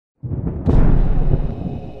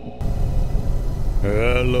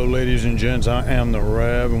Hello ladies and gents, I am the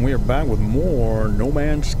Rev and we are back with more No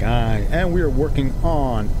Man's Sky, and we are working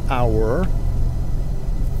on our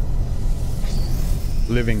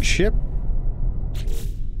living ship.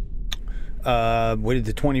 Waited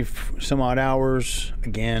the 20 some odd hours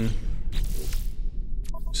again,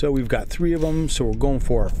 so we've got 3 of them, so we're going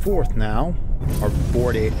for our 4th now, our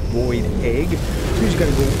void egg. You just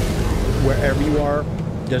gotta go wherever you are.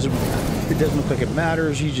 It doesn't look like it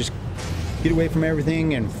matters. You just get away from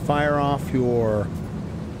everything and fire off your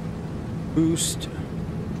boost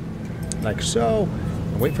like so,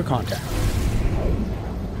 and wait for contact.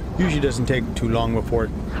 Usually doesn't take too long before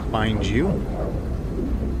it finds you.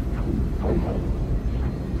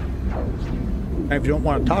 And if you don't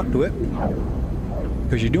want to talk to it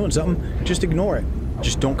because you're doing something, just ignore it.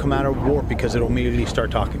 Just don't come out of warp because it'll immediately start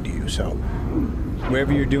talking to you. So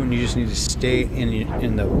wherever you're doing, you just need to stay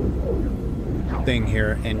in the thing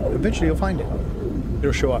here, and eventually you'll find it.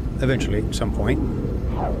 It'll show up eventually at some point.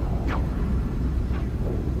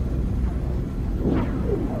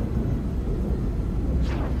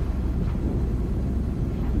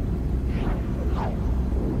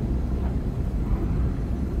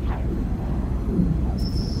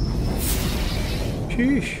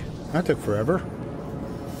 Sheesh, that took forever.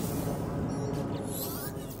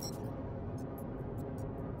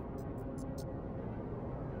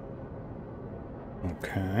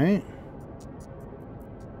 Okay.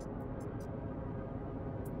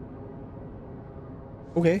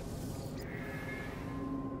 Okay.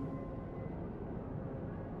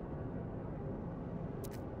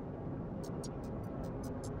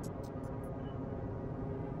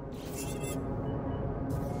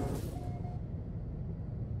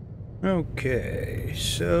 Okay,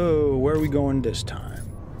 so where are we going this time?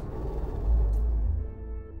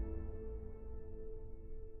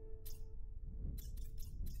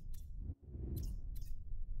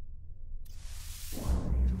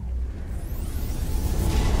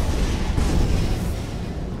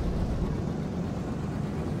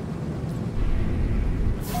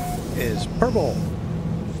 Is purple.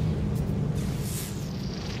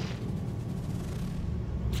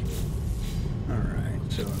 All right,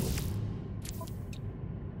 so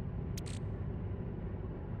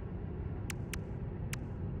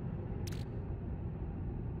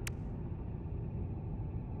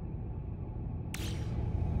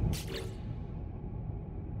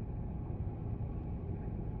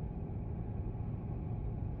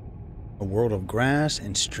a world of grass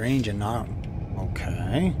and strange and not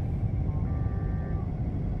okay.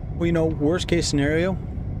 Well, you know, worst case scenario,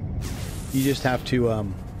 you just have to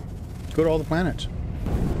go to all the planets.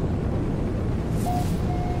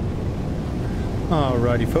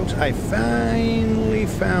 Alrighty, folks, I finally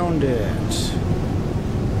found it.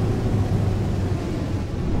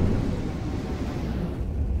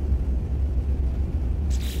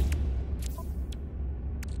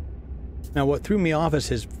 Now, what threw me off is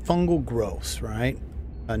his fungal growths, right?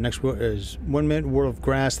 Next word is 1 minute world of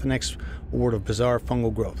grass, the next word of bizarre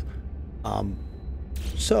fungal growth.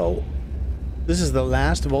 So this is the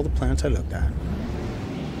last of all the plants I looked at,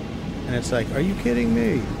 and it's like, are you kidding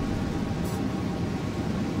me?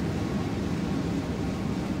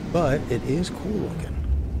 But it is cool looking,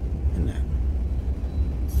 isn't it?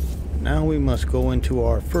 Now we must go into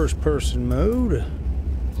our first person mode.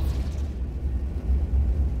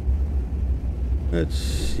 Let's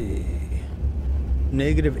see.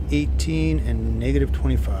 -18 and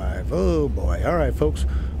 -25. Oh boy. Alright, folks.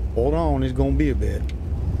 Hold on. It's going to be a bit.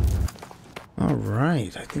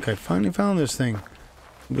 Alright. I think I finally found this thing.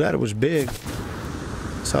 I'm glad it was big.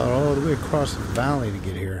 I saw it all the way across the valley to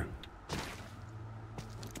get here.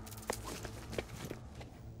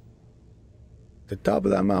 The top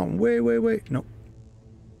of that mountain. Wait. Nope.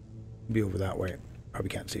 Be over that way. Probably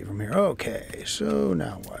can't see it from here. Okay. So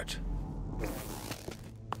now what?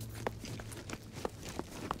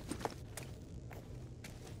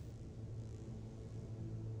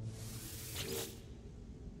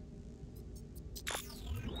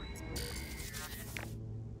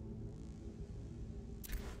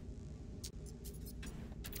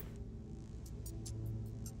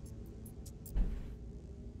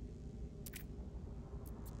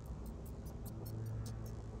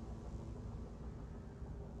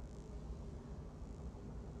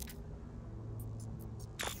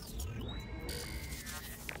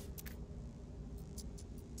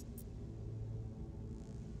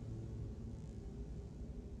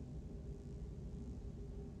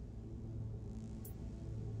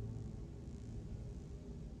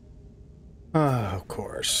 Of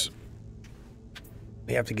course.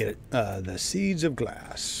 We have to get the seeds of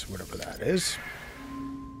glass, whatever that is.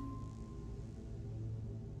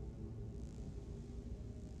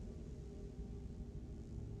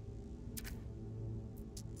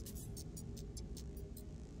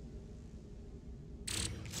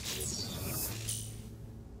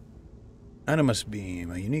 Animus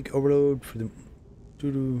beam, a unique overload for the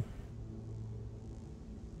doo-doo.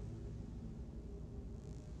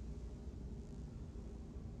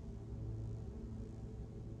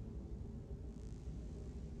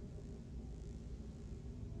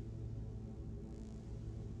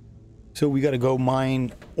 So we got to go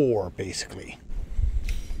mine ore, basically.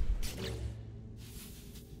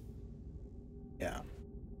 Yeah.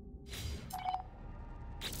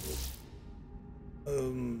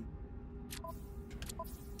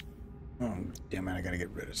 Oh, damn it, I gotta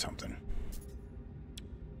get rid of something.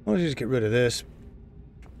 Let's just get rid of this.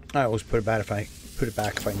 I always put it back if I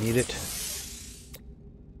need it.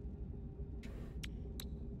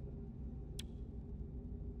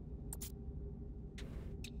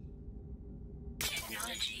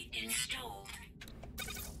 Technology installed.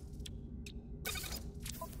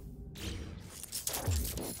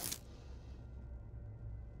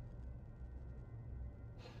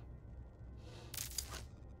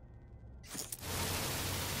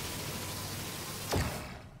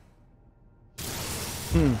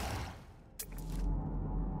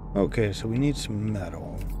 Okay, so we need some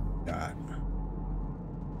metal. Got.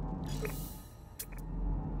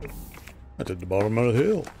 That's at the bottom of the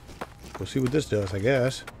hill. We'll see what this does, I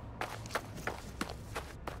guess.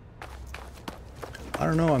 I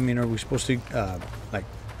don't know. I mean, are we supposed to like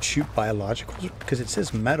shoot biologicals? Because it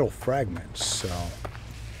says metal fragments, so.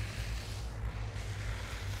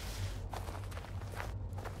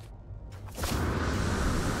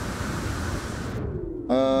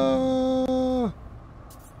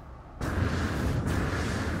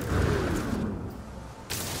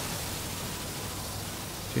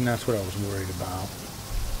 See, that's what I was worried about.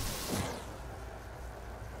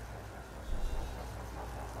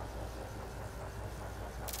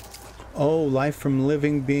 Oh, life from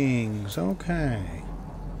living beings. Okay.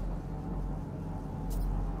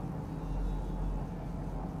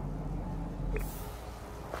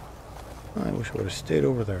 I wish I would have stayed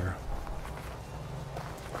over there.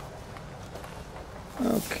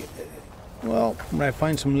 Okay. Well, when I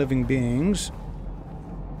find some living beings,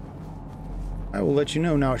 I will let you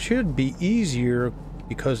know. Now, it should be easier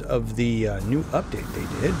because of the new update they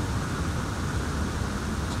did.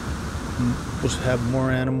 Supposed to have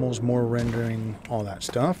more animals, more rendering, all that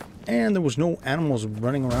stuff. And there was no animals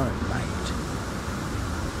running around at night.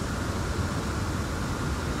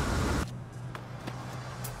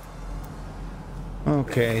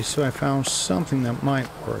 Okay, so I found something that might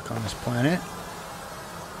work on this planet.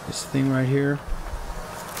 This thing right here.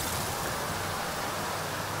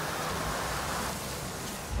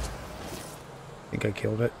 I think I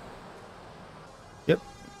killed it. Yep.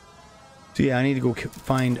 So yeah, I need to go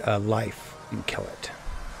find a life and kill it.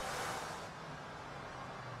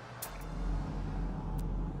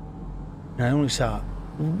 And I only saw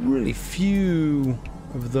really few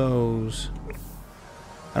of those.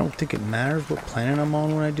 I don't think it matters what planet I'm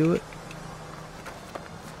on when I do it.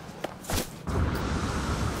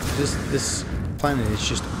 This planet is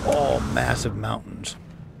just all massive mountains.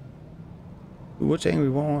 Ooh, what's angry?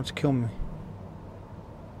 What wants to kill me?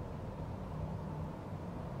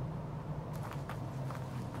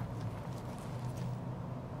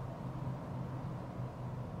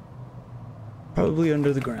 Probably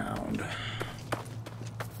under the ground.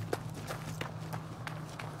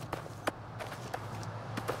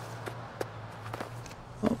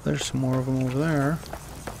 Oh, there's some more of them over there.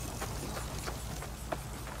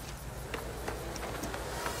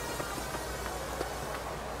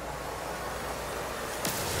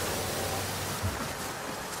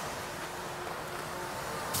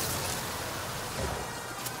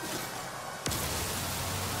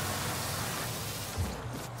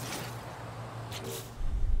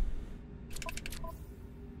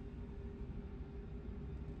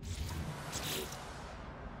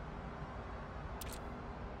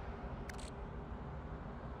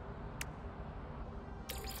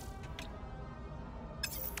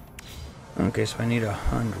 Okay, so I need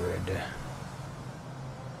 100.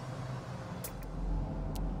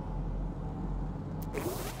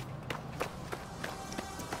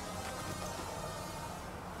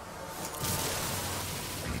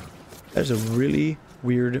 There's a really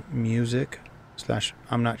weird music slash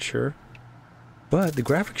I'm not sure, but the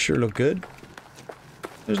graphics sure look good.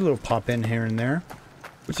 There's a little pop in here and there,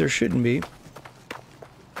 which there shouldn't be.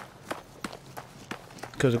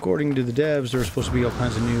 Because according to the devs, there's supposed to be all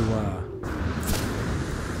kinds of new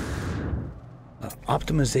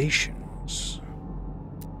optimizations.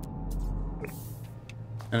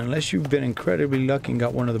 And unless you've been incredibly lucky and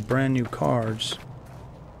got one of the brand new cards,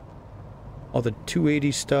 all the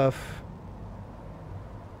 280 stuff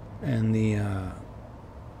and the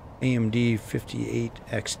AMD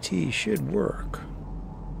 58XT should work.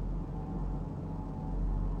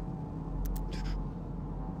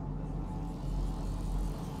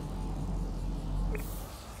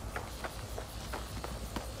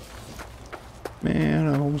 Man,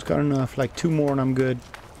 I almost got enough. Like 2 more and I'm good.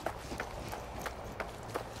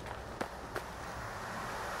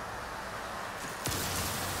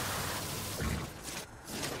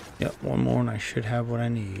 Yep, 1 more and I should have what I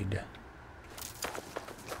need.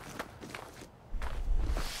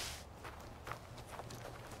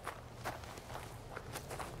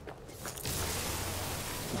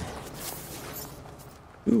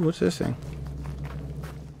 Ooh, what's this thing?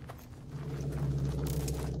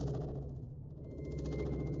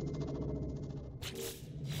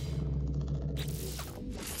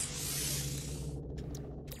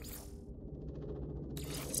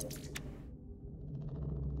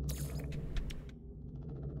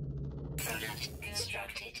 Product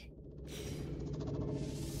constructed.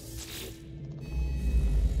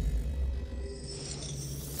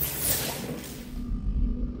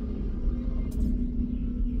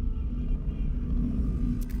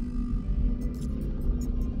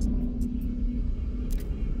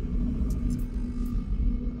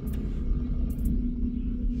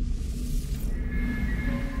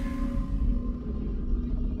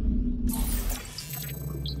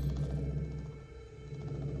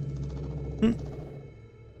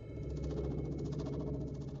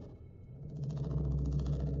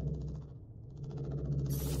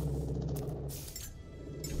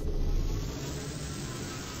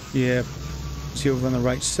 Yeah, see over on the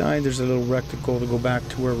right side, there's a little rectangle to go back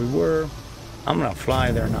to where we were. I'm gonna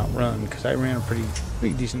fly there, not run, because I ran a pretty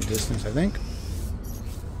decent distance, I think.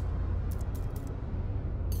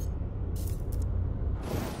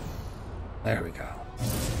 There we go.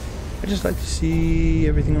 I just like to see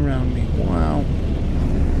everything around me. Wow.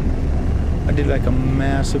 I did like a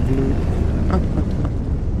massive loop.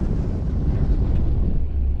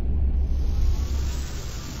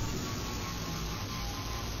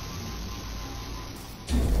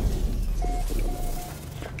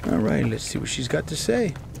 Alright, let's see what she's got to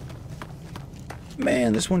say.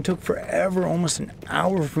 Man, this one took forever, almost an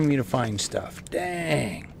hour for me to find stuff.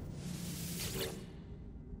 Dang.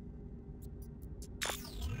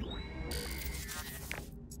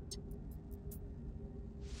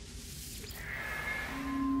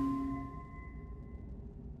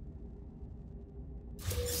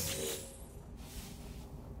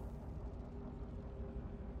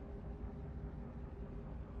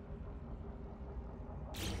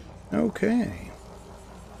 Okay.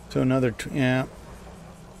 So another, yeah.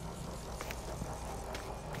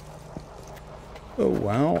 Oh,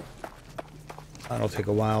 well. That'll take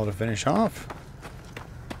a while to finish off.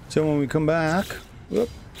 So when we come back, whoop,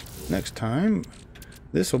 next time,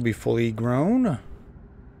 this will be fully grown.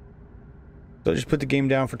 So just put the game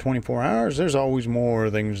down for 24 hours. There's always more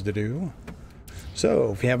things to do.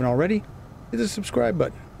 So if you haven't already, hit the subscribe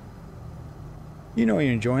button. You know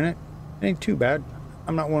you're enjoying it. It ain't too bad.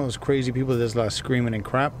 I'm not one of those crazy people that does a lot of screaming and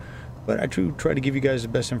crap, but I do try to give you guys the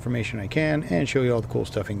best information I can and show you all the cool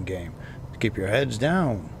stuff in game. So keep your heads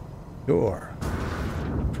down. Your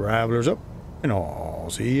travelers up, and I'll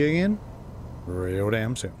see you again real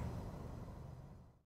damn soon.